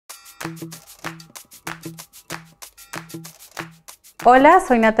Hola,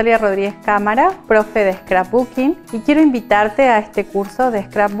 soy Natalia Rodríguez Cámara, profe de Scrapbooking y quiero invitarte a este curso de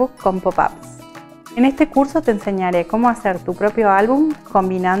Scrapbook con pop-ups. En este curso te enseñaré cómo hacer tu propio álbum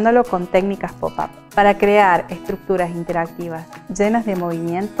combinándolo con técnicas pop-up para crear estructuras interactivas llenas de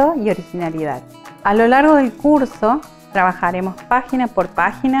movimiento y originalidad. A lo largo del curso trabajaremos página por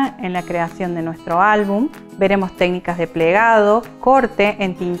página en la creación de nuestro álbum, veremos técnicas de plegado, corte,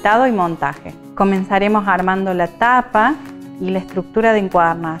 entintado y montaje. Comenzaremos armando la tapa y la estructura de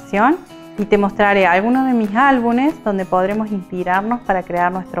encuadernación y te mostraré algunos de mis álbumes donde podremos inspirarnos para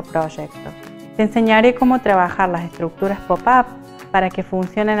crear nuestro proyecto. Te enseñaré cómo trabajar las estructuras pop-up para que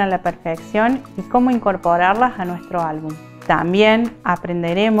funcionen a la perfección y cómo incorporarlas a nuestro álbum. También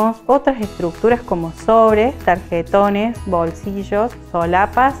aprenderemos otras estructuras como sobres, tarjetones, bolsillos,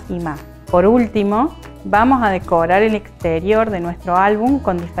 solapas y más. Por último, vamos a decorar el exterior de nuestro álbum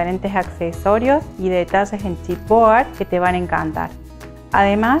con diferentes accesorios y detalles en chipboard que te van a encantar.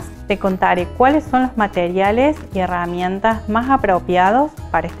 Además, te contaré cuáles son los materiales y herramientas más apropiados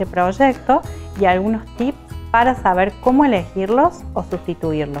para este proyecto y algunos tips para saber cómo elegirlos o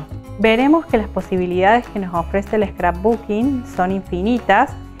sustituirlos. Veremos que las posibilidades que nos ofrece el scrapbooking son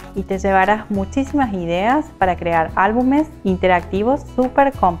infinitas y te llevarás muchísimas ideas para crear álbumes interactivos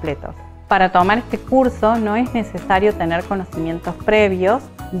súper completos. Para tomar este curso no es necesario tener conocimientos previos,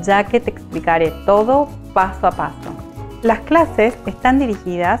 ya que te explicaré todo paso a paso. Las clases están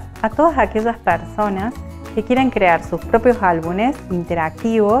dirigidas a todas aquellas personas que quieran crear sus propios álbumes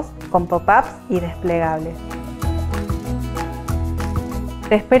interactivos con pop-ups y desplegables.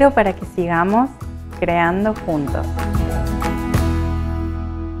 Te espero para que sigamos creando juntos.